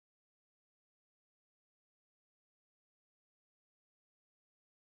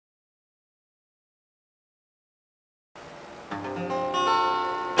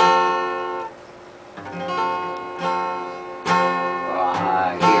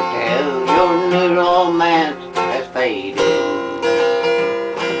faded,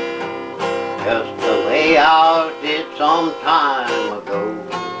 just the way ours did some time ago.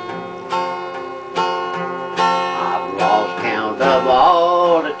 I've lost count of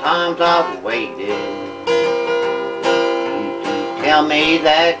all the times I've waited. Tell me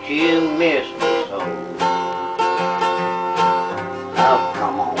that you miss me so. Oh,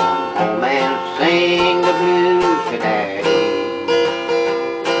 come on home and sing the blues to Daddy.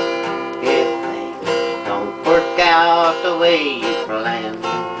 If things don't work out the way you planned,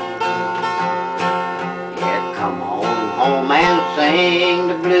 yeah, come on home and sing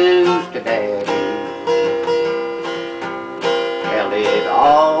the blues to Daddy. Tell it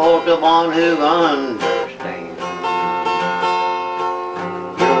all to one who understands.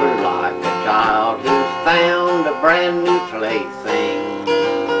 Child who's found a brand new plaything.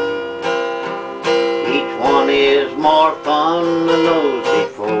 Each one is more fun than those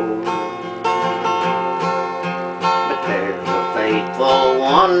before, but there's a faithful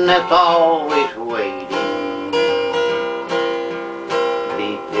one that's always waiting to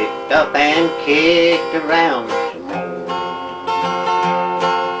be picked up and kicked around some more.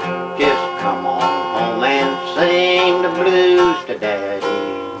 Just come on home and sing the blues to Daddy.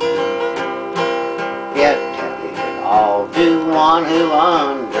 All to one who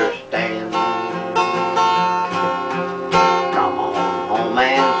understands. Come on home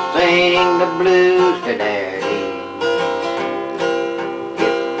and sing the blues to Daddy.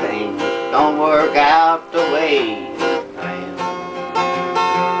 If things don't work out the way you planned,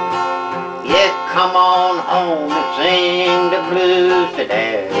 yeah, come on home and sing the blues to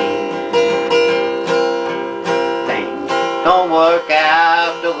Daddy. Things don't work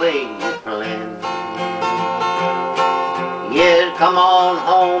out the way you planned. Yeah, come on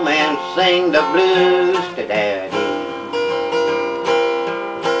home and sing the blues to Daddy.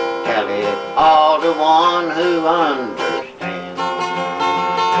 Tell it all to one who understands.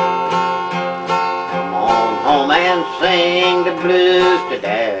 Come on home and sing the blues to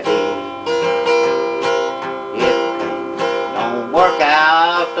Daddy. If things don't work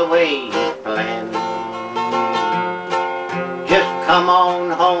out the way you planned, just come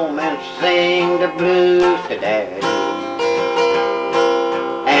on home and sing the blues to Daddy.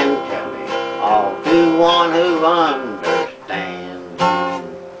 All to one who understands.